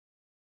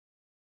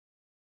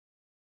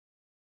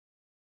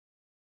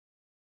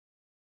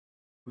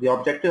The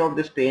objective of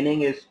this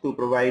training is to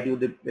provide you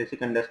the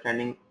basic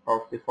understanding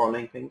of the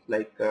following things,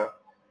 like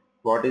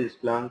what is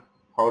Splunk,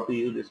 how to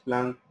use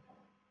Splunk,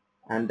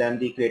 and then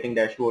the creating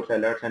dashboards,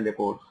 alerts, and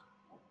reports.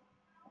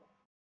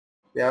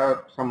 There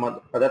are some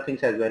other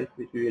things as well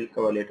which we will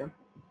cover later.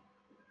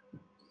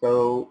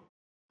 So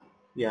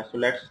yeah, so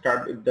let's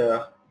start with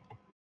the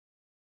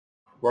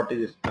what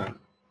is Splunk.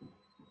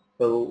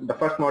 So the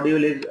first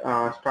module is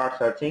start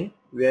searching,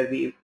 where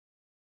we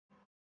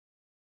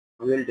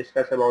will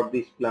discuss about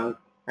the Splunk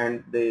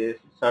and the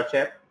search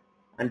app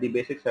and the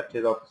basic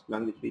searches of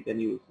Splunk which we can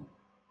use.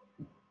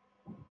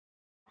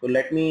 So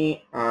let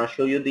me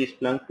show you the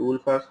Splunk tool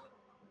first.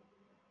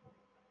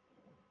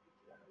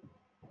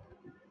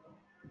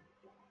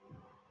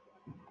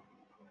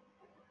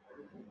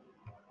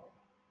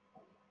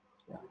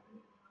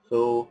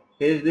 So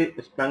here's the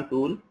Splunk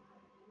tool.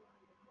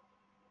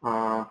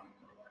 I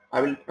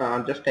will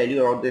just tell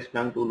you about this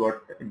Splunk tool,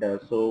 what it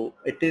does. So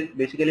it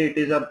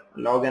is a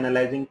log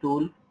analyzing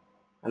tool,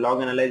 a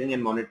log analyzing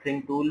and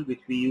monitoring tool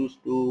which we use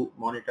to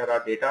monitor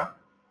our data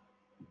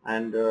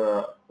and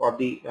for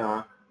the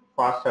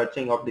fast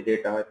searching of the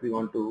data if we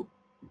want to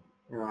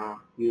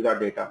use our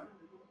data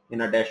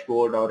in a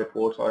dashboard or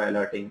reports or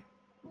alerting.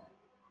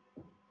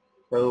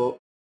 So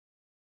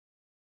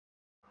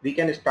we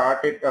can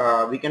start it,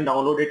 we can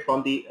download it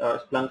from the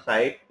Splunk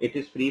site. It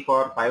is free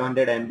for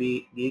 500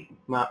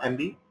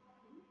 MB.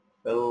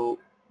 So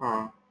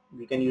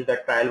we can use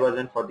that trial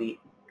version for the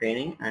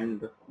training,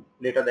 and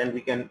later then we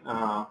can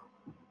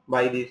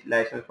buy this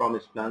license from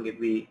Splunk if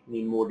we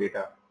need more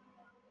data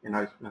in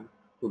our Splunk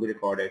to be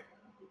recorded.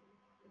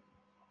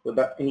 So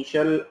the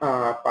initial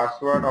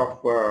password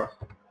of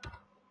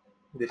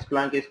the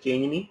Splunk is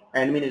change me.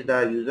 Admin is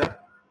the user.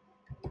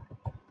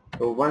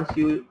 So once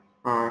you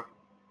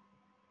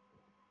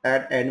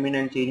add admin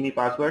and change me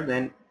password,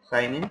 then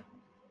sign in.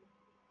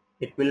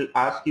 It will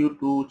ask you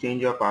to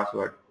change your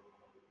password.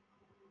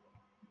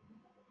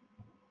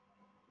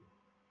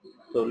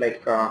 So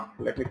like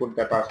let me put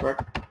the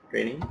password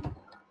training.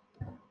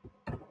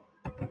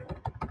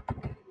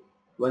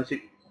 Once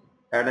you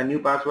add a new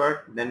password,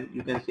 then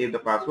you can save the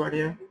password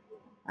here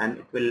and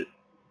it will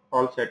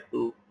all set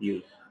to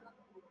use.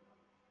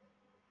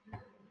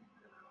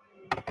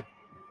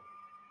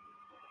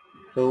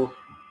 So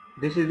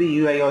this is the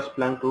UI of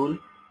Splunk tool,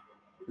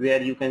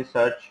 where you can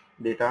search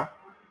data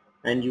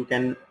and you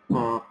can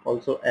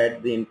also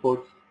add the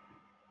inputs.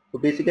 So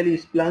basically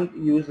Splunk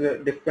use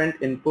different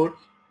inputs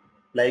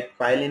like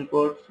file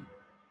inputs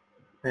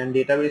and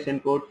database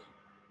inputs,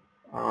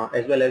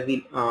 as well as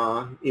the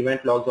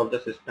event logs of the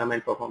system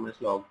and performance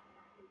log.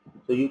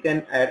 So you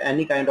can add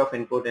any kind of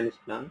input in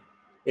Splunk.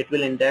 It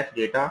will index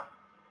data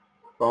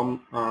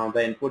from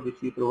the input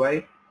which we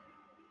provide,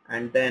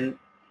 and then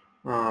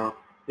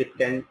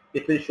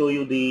it will show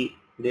you the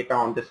data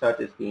on the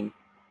search screen.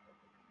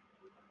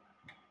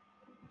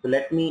 So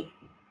let me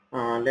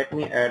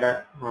add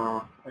a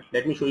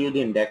let me show you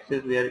the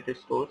indexes where it is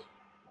stored.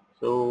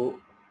 So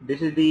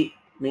this is the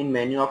main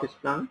menu of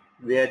Splunk,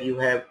 where you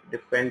have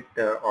different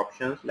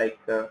options like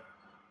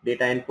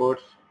data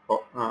inputs,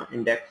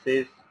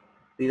 indexes.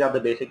 These are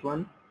the basic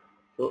ones.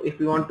 So if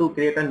we want to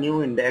create a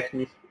new index,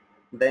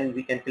 then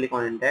we can click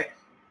on index,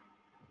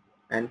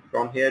 and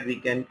from here we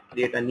can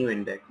create a new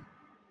index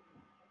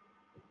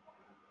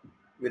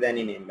with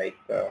any name like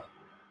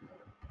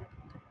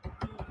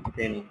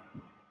training.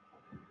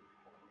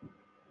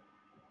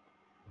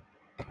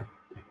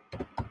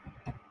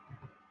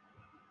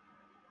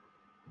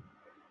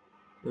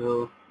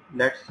 So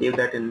let's save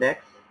that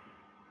index.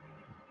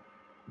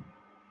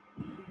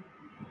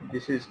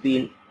 This is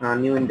the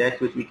new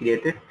index which we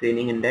created,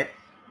 training index,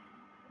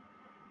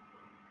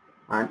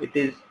 and it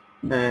is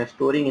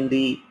storing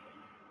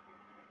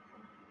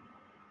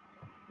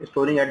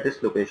at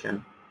this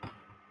location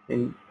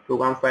in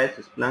program files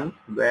Splunk,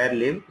 where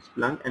live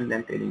Splunk, and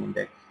then training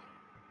index.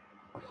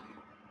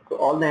 So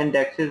all the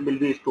indexes will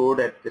be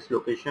stored at this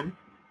location,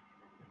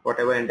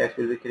 whatever index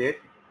will be create,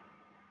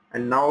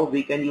 and now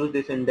we can use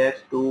this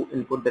index to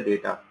input the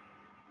data.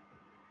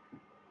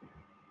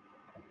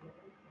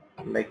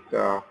 Like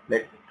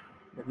let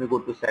me go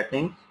to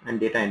settings and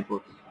data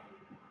inputs.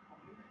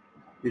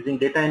 Using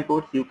data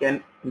inputs, you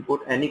can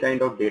input any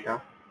kind of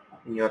data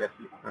in your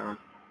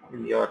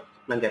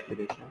Splunk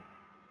application.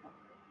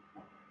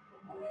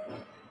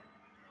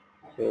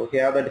 So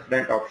here are the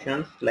different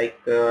options, like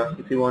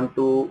if you want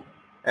to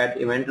add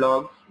event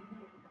logs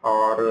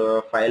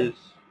or files.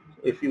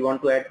 If you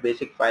want to add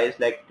basic files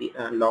like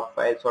log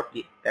files or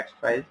text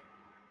files,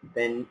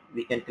 then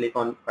we can click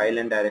on file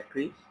and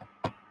directories.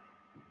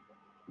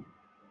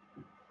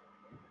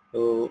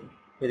 So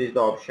here is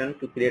the option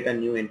to create a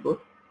new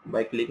input.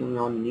 By clicking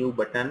on new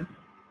button,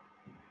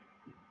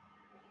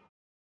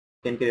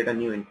 you can create a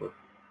new input.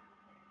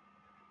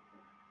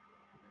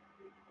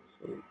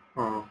 So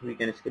we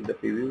can skip the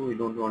preview. We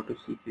don't want to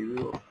see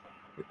preview of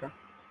data.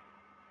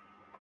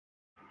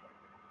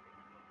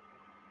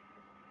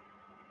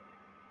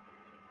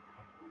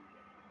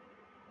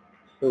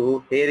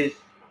 So here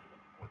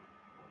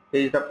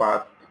is the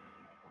path.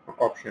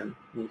 option.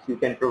 Means you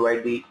can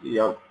provide the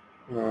your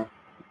uh,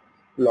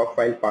 log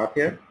file path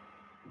here.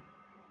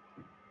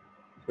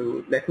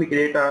 So let me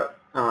create a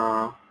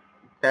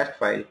test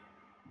file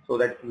so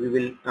that we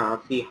will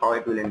see how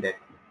it will index.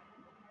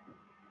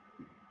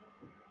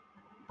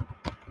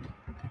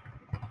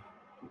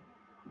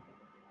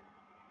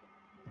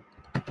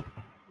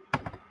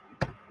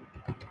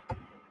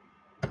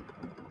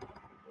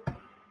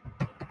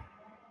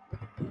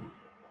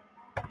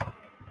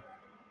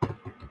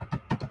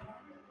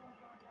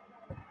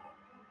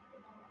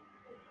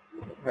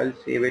 I'll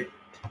save it.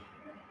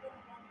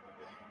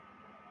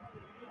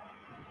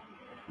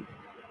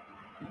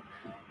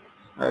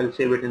 I'll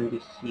save it in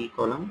the C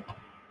column.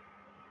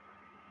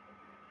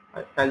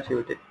 I'll save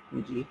it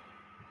in G.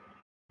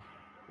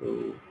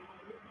 So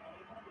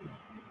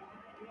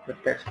the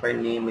text file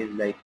name is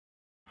like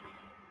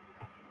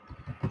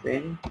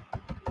train.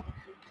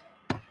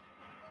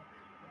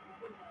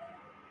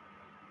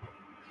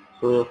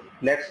 So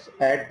let's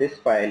add this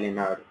file in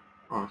our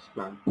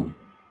Splunk.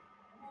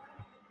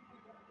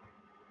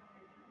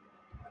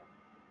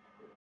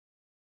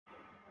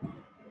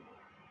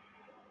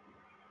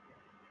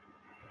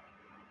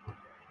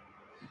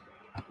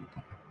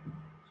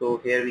 So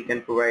here we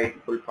can provide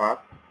full path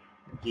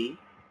G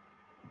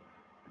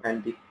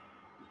and the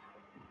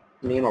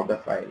name of the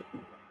file.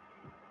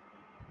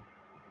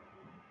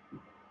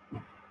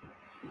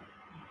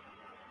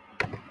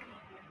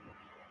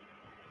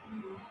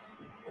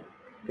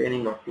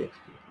 Training.txt.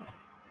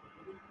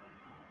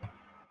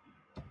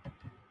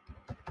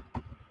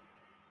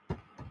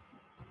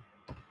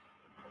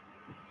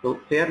 So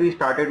here we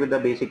started with the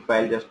basic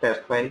file, just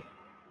test file.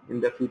 In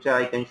the future,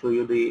 I can show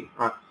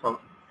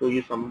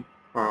you some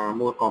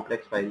more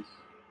complex files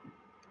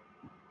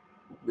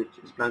which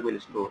Splunk will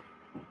store.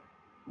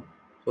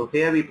 So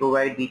here we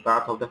provide the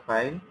path of the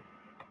file,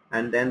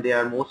 and then there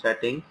are more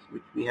settings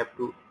which we have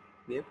to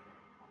give,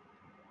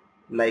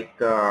 like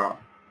the,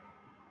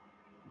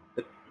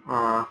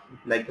 uh,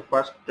 like the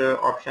first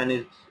option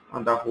is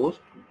on the host,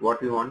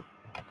 what we want.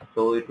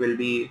 So it will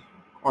be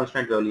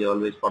constant value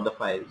always for the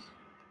files.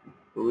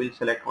 So we'll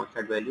select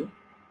constant value,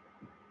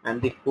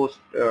 and the host,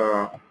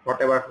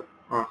 whatever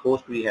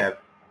host we have,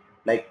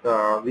 like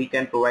we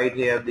can provide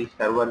here the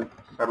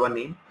server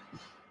name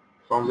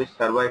from which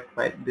server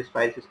this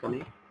file is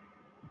coming.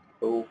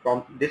 So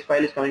from this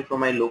file is coming from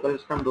my local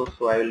system though,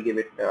 so I will give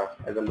it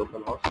as a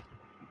local host.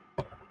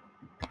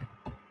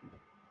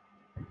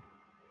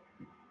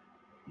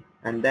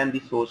 And then the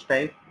source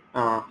type.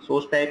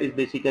 Source type is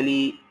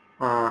basically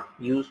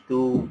used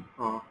to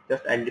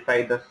just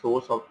identify the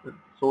source of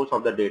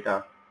the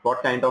data.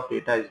 What kind of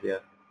data is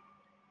there?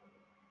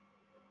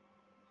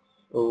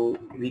 So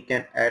we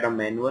can add a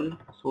manual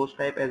source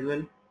type as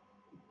well.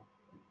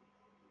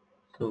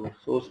 So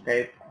source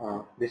type,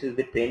 this is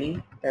the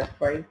training test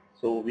file.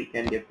 So we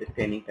can get the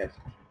training test.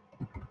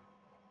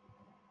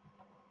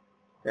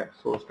 Yeah,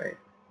 source type.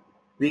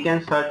 We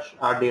can search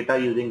our data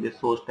using this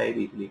source type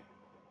easily,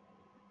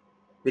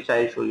 which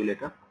I will show you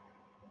later.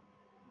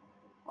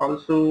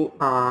 Also,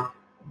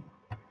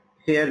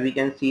 here we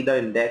can see the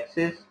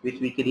indexes which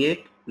we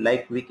create,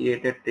 like we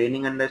created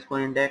training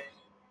underscore index.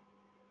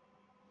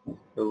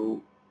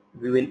 So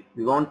we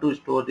want to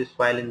store this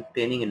file in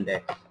training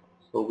index.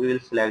 So we will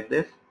select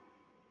this.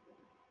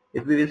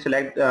 If we will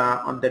select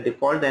on the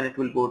default, then it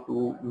will go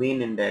to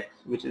main index,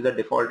 which is the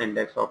default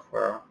index of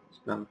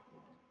Splunk.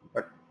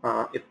 But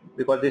if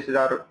because this is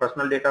our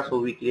personal data, so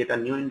we create a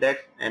new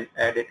index and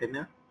add it in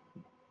a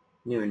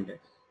new index.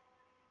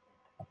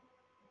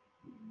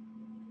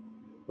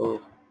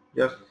 So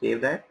just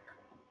save that.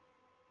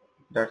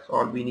 That's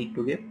all we need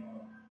to give.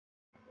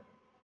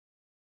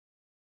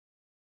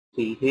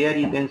 See, here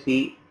you can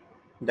see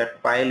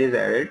that file is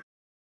added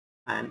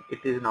and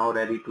it is now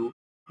ready to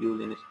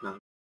use in Splunk.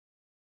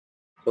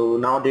 So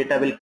now data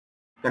will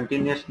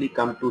continuously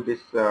come to this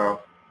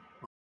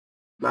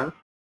Splunk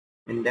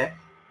index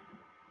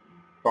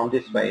from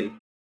this file.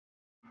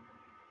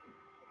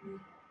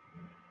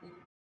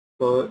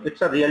 So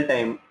it's a real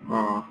time.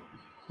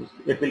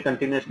 It will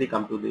continuously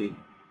come to the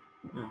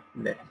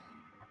index.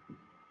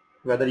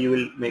 Whether you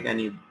will make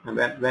any,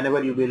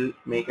 whenever you will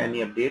make any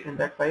update in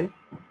that file,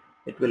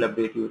 it will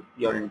update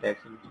your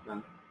index in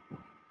Splunk.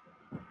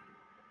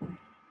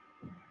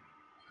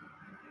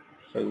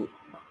 So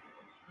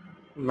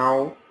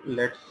now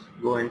let's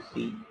go and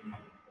see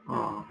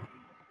uh,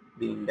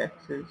 the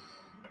indexes.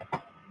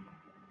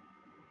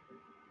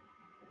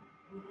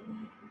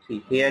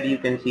 See, here you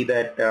can see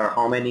that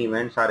how many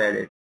events are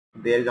added.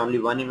 There is only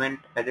one event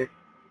added,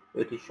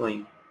 so it is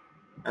showing,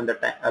 and the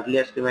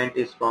earliest event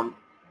is from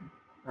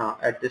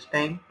at this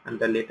time, and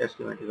the latest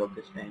event is of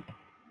this time.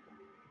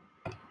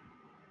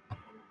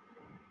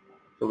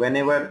 So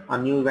whenever a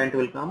new event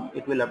will come,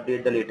 it will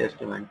update the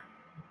latest event.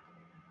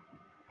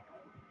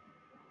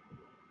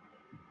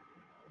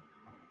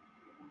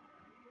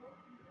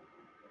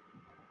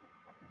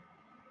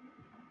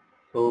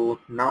 So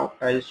now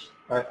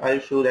I'll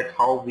show that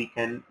how we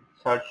can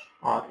search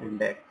our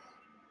index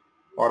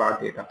or our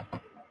data.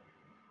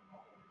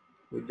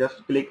 We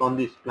just click on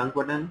the Splunk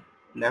button,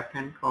 left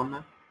hand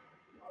corner,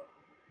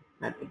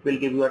 and it will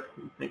give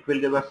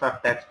us a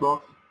text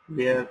box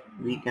where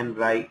we can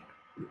write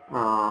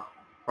uh,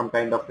 some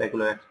kind of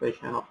regular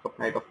expression or some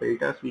kind of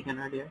filters we can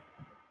add here.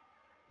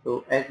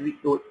 So as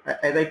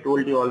I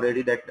told you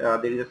already that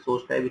there is a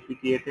source type which we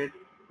created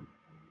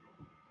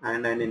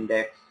and an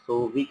index.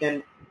 So we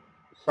can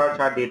search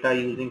our data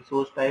using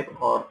source type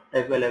or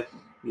as well as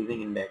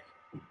using index.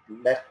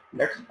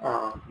 Let's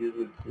use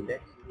with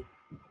index.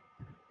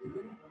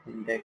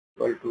 Index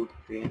equal to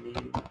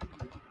training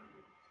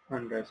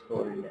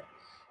underscore index.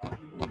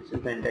 This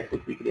is the index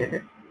which we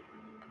created.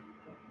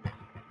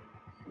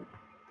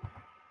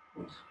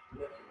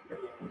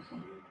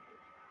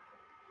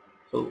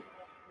 So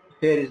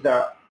here is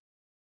the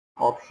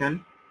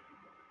option.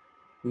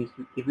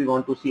 If we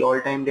want to see all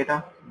time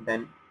data,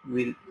 then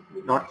we'll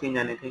not change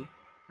anything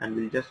and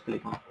we'll just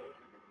click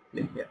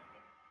here.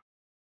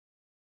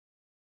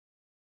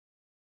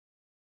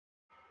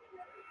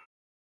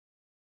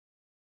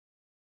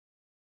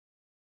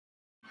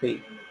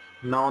 See,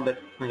 now that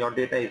your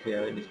data is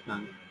here in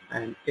Splunk,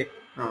 and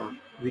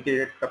we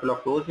created a couple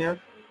of rows here,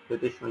 so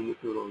it is showing you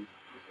 2 rows,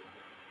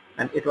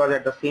 and it was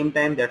at the same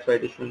time. That's why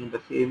it is showing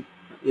the same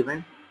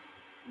event.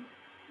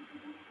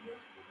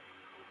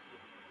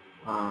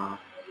 Uh,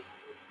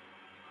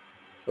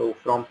 so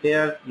from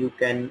here you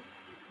can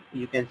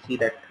see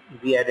that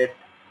we added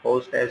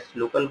host as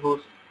local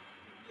host,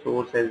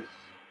 source as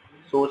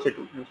source.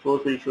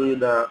 Source will show you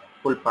the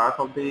full path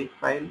of the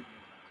file,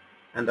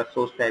 and the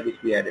source type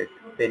which we added,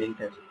 training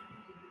test.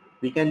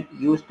 We can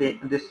use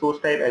this source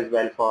type as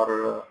well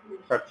for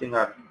searching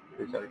our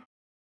result,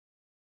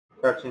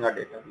 searching our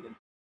data.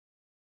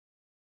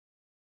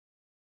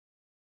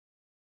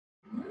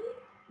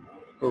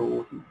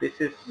 So this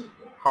is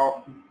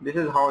how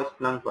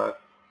Splunk works.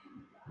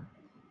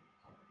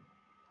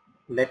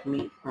 Let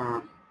me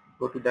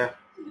go to the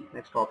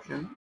next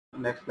option,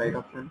 next slide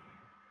option.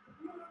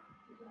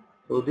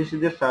 So this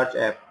is the search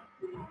app,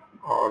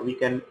 or we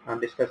can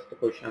discuss the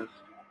questions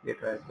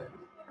later as well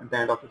at the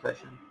end of the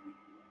session.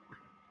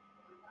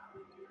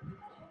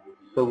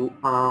 So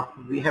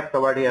we have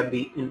covered here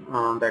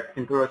that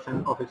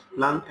introduction of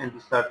Splunk and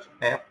the search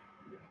app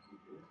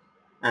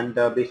and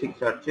the basic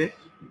searches.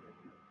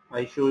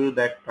 I show you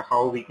that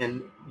how we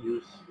can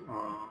use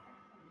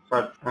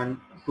search, and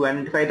to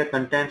identify the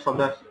contents of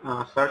the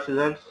search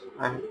results.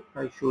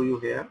 I show you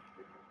here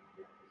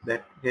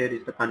that here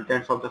is the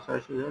contents of the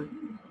search result.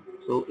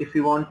 So if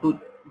you want to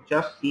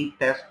just see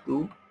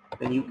test2,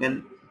 then you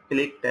can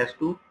click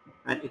test2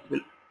 and it will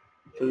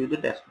show you the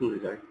test2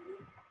 result.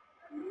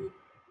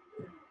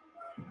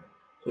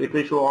 So it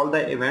will show all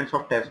the events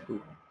of test2.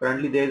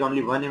 Currently there is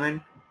only one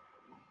event,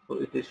 so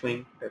it is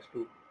showing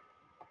test2.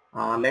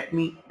 Let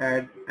me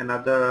add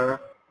another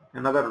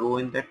row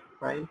in that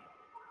file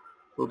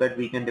so that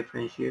we can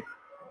differentiate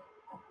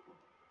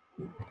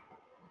the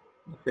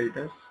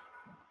filters.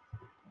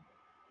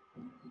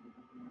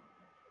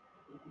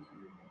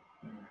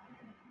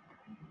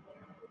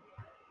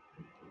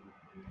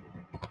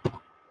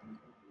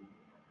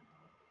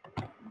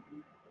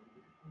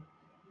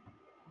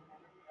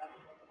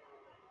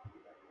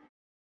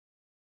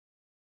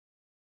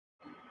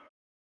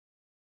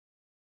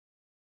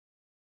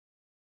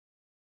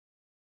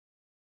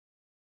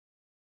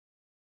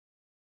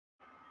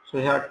 So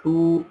here are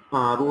 2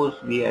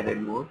 rows we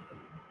added more.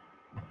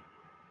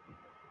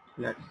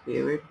 Let's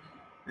save it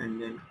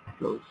and then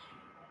close.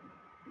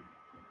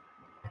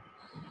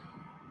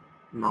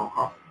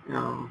 Now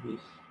now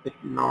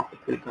it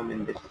will come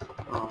in this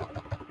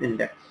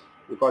index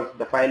because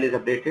the file is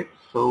updated,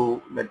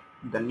 so that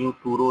the new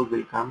 2 rows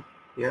will come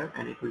here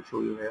and it will show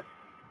you here.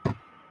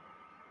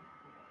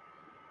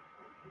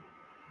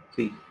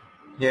 See,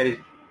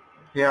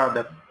 here are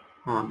the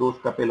those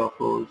couple of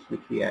rows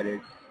which we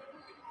added.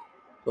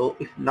 So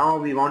if now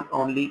we want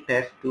only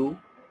test2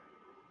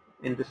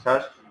 in the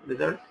search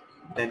results,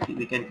 then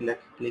we can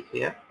click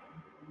here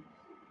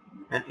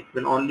and it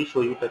will only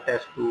show you the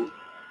test2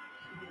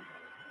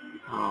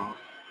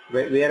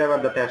 wherever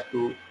the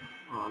test2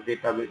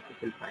 data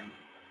it will find.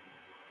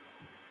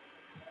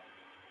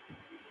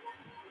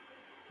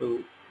 So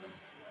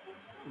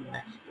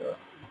next,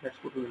 let's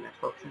go to the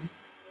next option.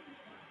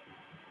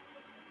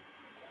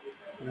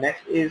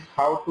 Next is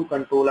how to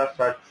control a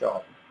search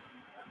job.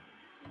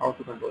 How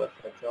to control a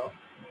search job.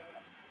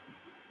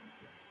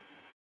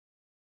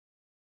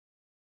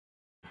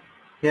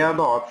 Here are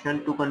the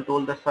option to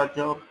control the search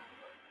job.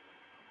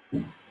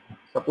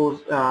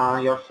 Suppose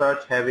your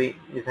search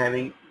is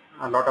having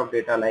a lot of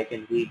data like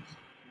in weeks.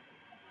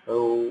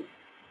 So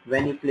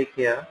when you click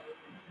here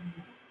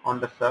on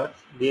the search,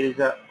 there is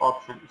a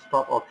option,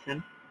 stop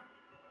option,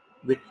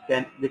 which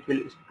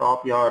will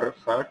stop your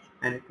search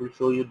and it will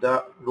show you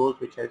the rows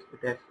which it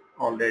has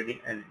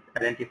already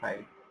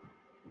identified.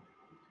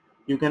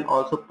 You can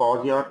also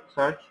pause your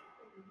search,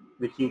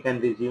 which you can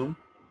resume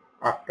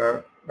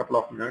after a couple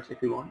of minutes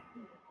if you want.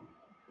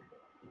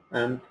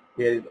 And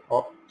here is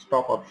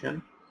stop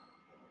option.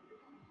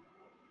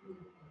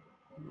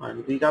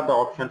 And these are the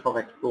options of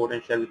export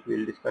and shell which we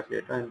will discuss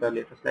later in the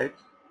later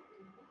slides.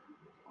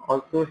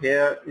 Also,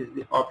 here is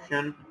the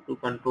option to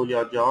control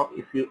your job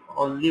if you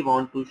only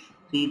want to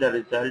see the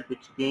result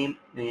which came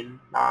in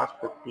last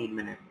 15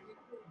 minutes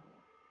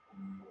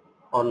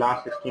or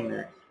last 60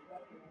 minutes.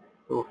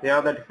 So here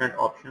are the different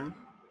options.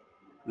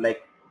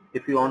 Like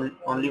if you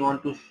only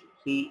want to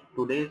see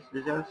today's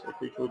results, it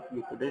will show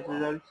you today's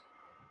results,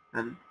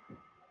 and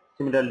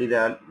similarly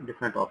there are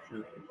different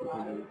options which you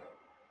can use.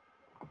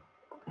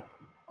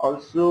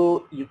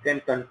 Also, you can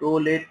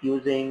control it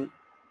using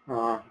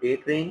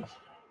date range.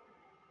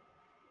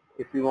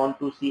 If you want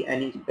to see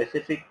any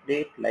specific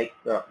date, like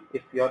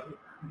if your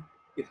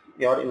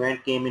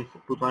event came in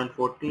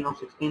 2014 or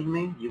 16th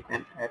May, you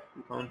can add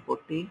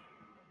 2014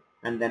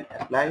 and then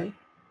apply.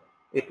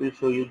 It will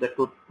show you the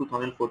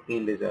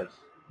 2014 results.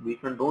 We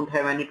don't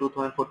have any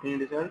 2014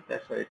 results,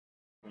 that's why.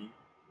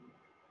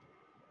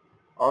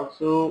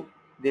 Also,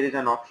 there is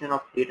an option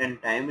of date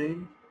and time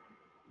range.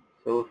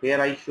 So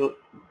here I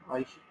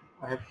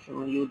have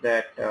shown you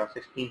that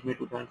 16th May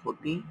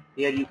 2014.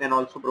 Here you can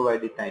also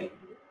provide the time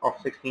of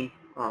 16th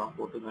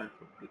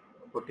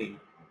 2014.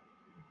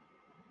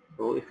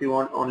 So if you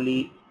want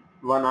only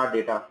 1 hour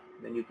data,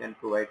 then you can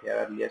provide here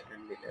earliest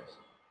and latest.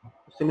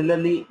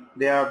 Similarly,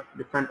 there are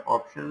different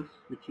options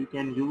which you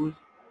can use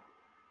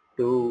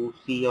to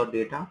see your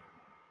data,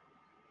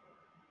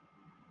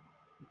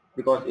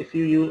 because if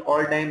you use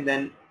all time,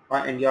 then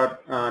and your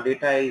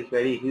data is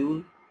very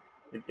huge,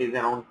 it is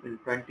around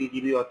 20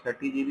 GB or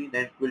 30 GB,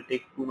 then it will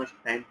take too much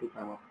time to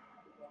come up.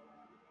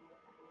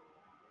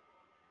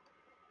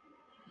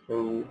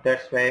 So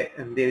that's why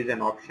there is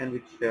an option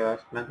which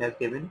Splunk has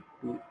given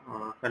to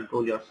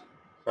control your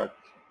search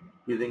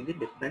using the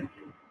different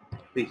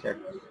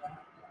presets.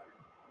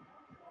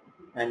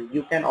 And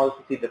you can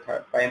also see the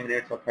 5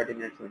 minutes or 30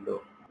 minutes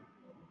window.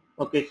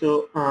 Okay,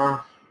 so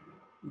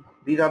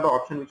these are the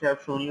options which I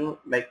have shown you,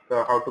 like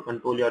how to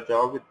control your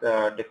job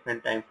with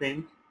different time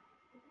frames.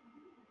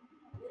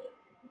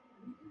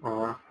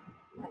 Uh,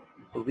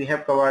 so we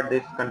have covered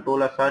this: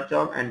 control a search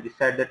job and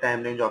decide the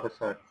time range of a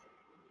search.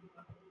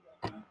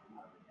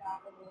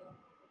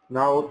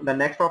 Now the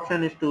next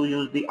option is to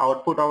use the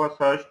output of a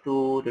search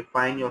to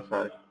refine your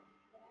search.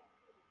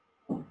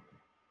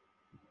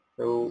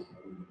 So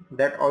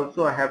that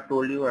also I have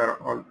told you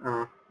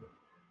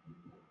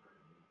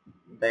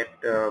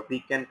that we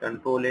can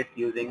control it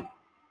using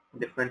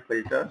different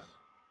filters.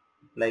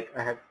 Like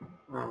I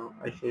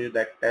show you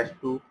that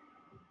test2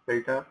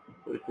 filter,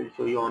 so it will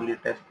show you only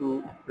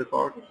test2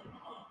 records.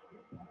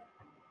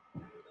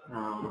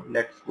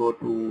 Let's go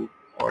to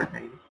all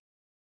time,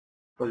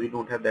 because we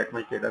don't have that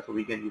much data, so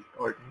we can use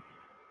all time.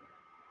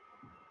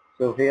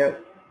 So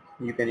here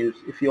you can use,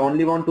 if you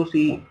only want to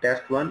see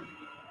test3,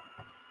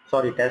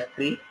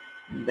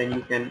 then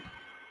you can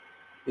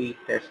see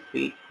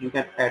test3. You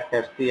can add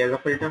test3 as a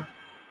filter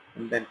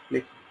and then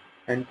click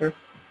enter.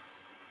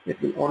 It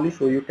will only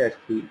show you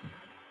test3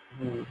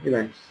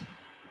 events,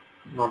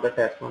 not the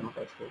test1 or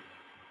test2.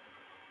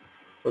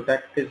 So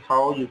that is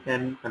how you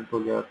can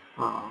control your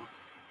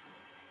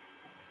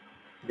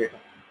data.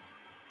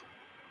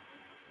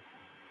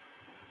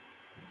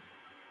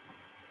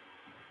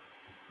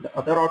 The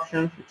other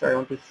options which I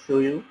want to show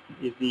you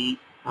is the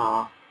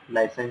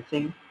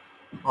licensing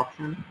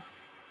option.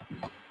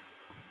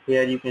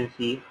 Here you can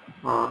see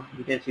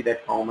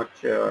that how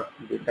much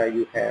data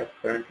you have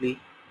currently.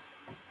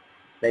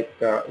 Like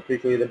if you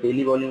show you the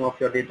daily volume of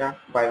your data,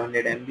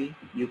 500 MB,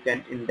 you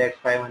can index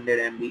 500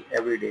 MB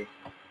every day,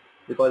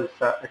 because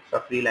it's a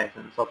free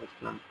license of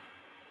Splunk.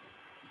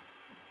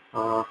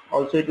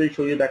 Also, it will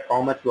show you that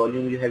how much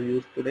volume you have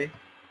used today.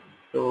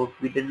 So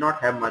we did not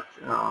have much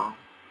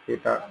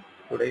data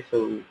today,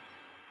 so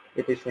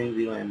it is showing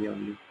 0 MB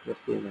only, just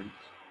 2 events.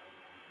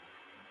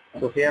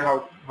 So here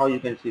how you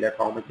can see that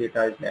how much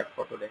data is left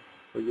for today.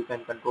 So you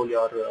can control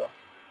your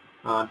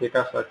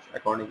data search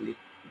accordingly,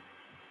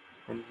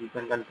 and you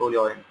can control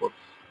your inputs.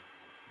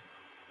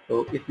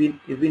 So if we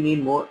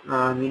need more,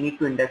 we need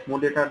to index more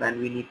data, then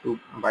we need to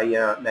buy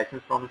a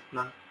license from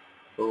Splunk.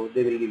 So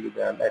they will give you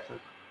the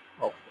license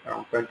of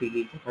around 20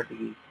 gigs, 30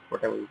 gigs,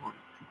 whatever you want.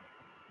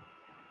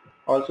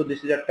 Also,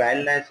 this is a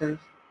trial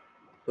license,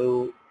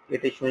 so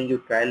it is showing you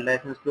trial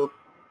license group,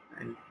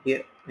 and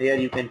here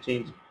you can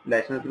change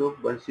license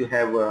group once you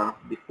have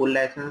the full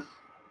license.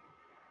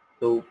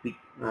 So we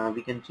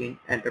can change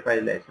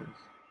enterprise license,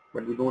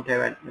 but we don't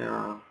have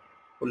a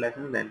full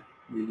license, then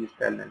we use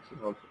trial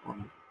license also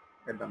only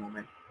at the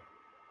moment.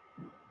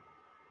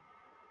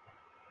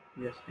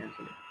 Just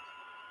cancel it.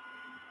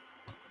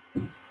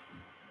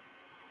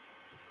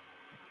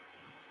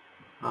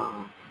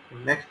 Uh,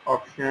 Next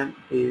option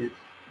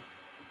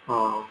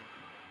uh,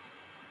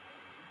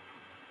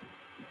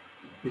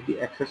 is the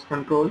access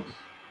controls,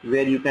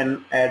 where you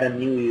can add a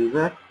new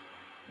user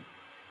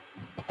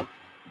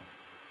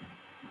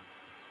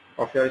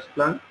of your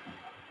Splunk.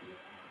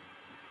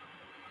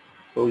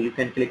 So you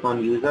can click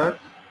on users,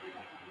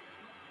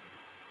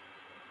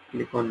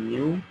 click on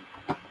new,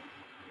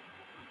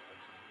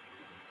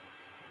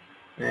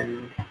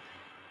 and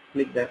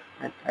click that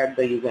and add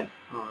the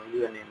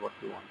username what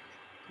you want.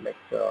 Like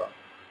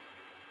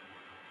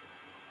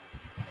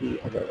T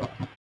Agarwal.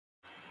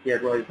 T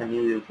Agarwal is a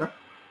new user.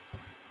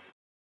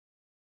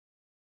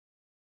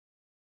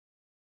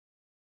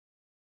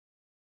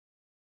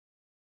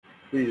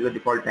 We use the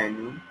default time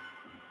name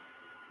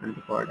and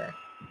default app.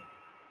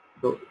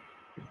 So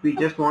if we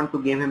just want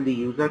to give him the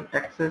user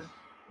access,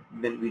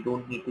 then we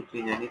don't need to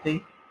change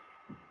anything.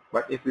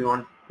 But if we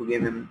want to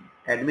give him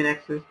admin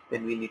access,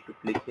 then we need to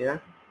click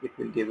here. It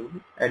will give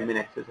him admin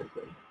access as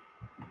well.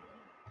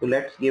 So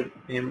let's give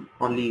him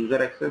only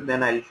user access.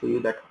 Then I'll show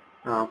you that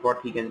what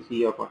he can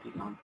see or what he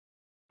can't.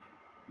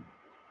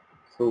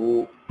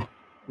 So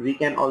we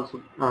can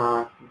also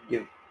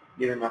give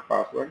him a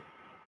password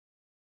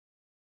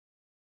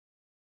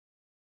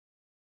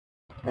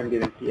and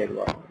give him clear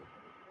password,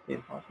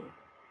 same password,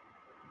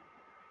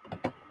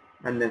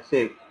 and then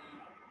save.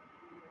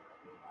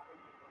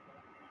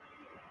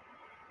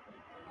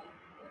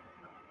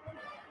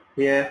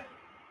 Here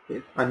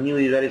a new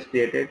user is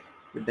created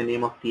with the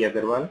name of T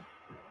Agarwal.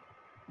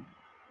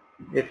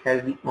 It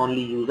has the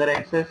only user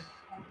access,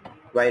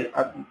 while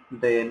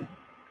the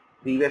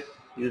previous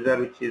user,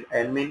 which is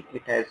admin,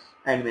 it has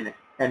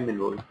admin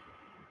role.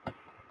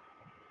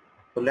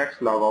 So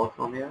let's log out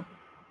from here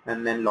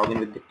and then log in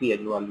with the T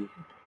Agarwal user.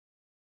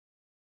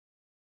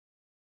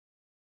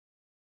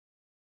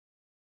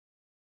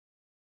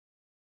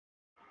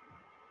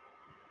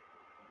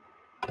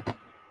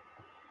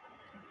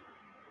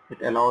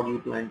 It allowed you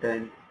to enter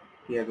in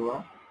T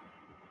Agarwal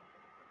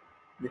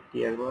with T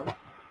Agarwal,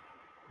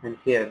 and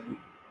here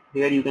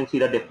you can see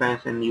the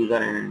difference in user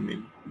and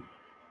admin.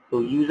 So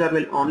user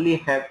will only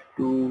have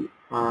to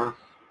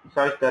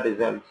search the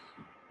results.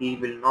 He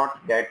will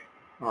not get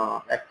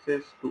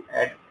access to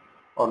add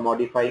or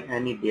modify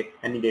any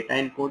data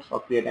inputs or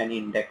create any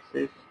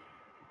indexes.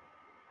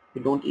 He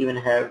doesn't even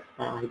have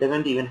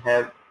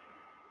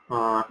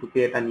to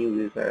create a new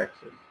user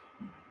access.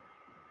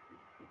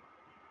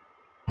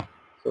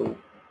 So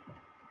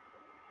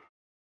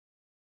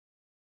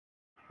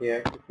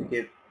here if we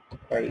give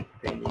by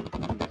training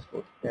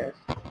underscore test,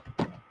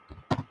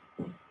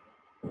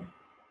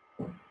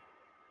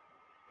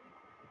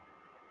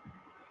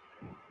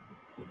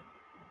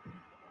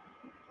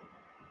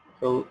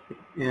 so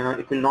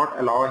it will not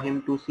allow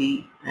him to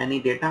see any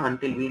data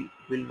until we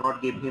will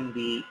not give him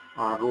the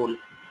role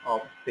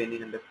of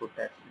training underscore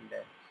test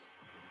index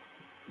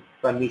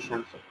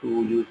permissions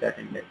to use that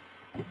index.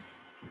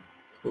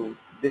 So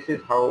this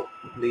is how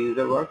the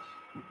user works.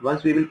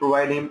 Once we will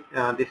provide him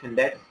this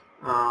index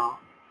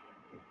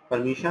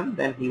permission,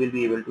 then he will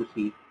be able to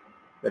see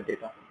the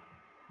data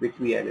which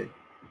we added.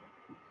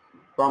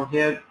 From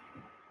here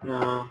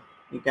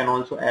you can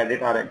also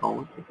edit our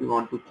account if you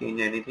want to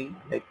change anything,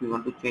 like we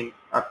want to change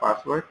our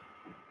password,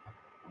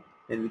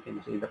 then we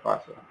can change the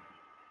password.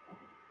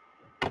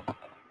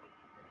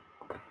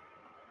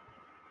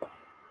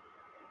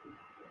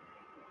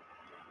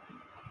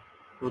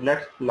 So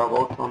let's log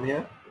out from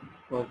here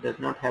because it does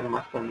not have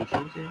much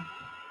permissions here.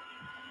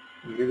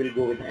 We will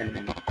go with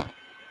admin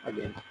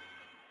again.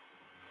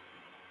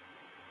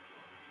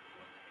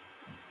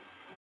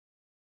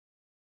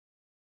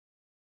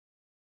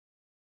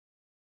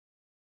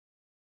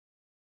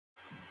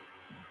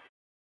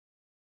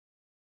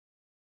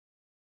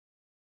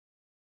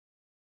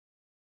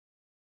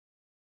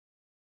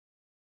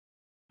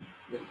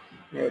 Yes,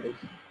 here it is.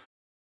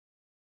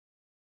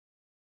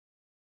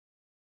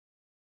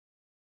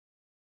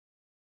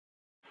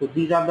 So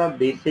these are the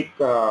basic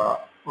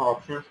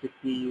options which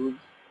we use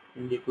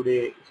in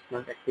day-to-day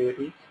Splunk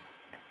activities.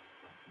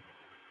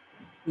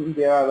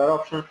 There are other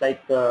options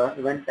like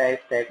event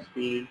types, text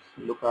fields,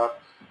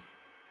 lookups,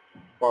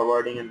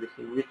 forwarding and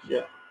receiving,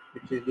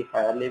 which is the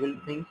higher level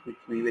things which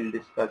we will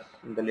discuss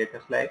in the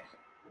later slides.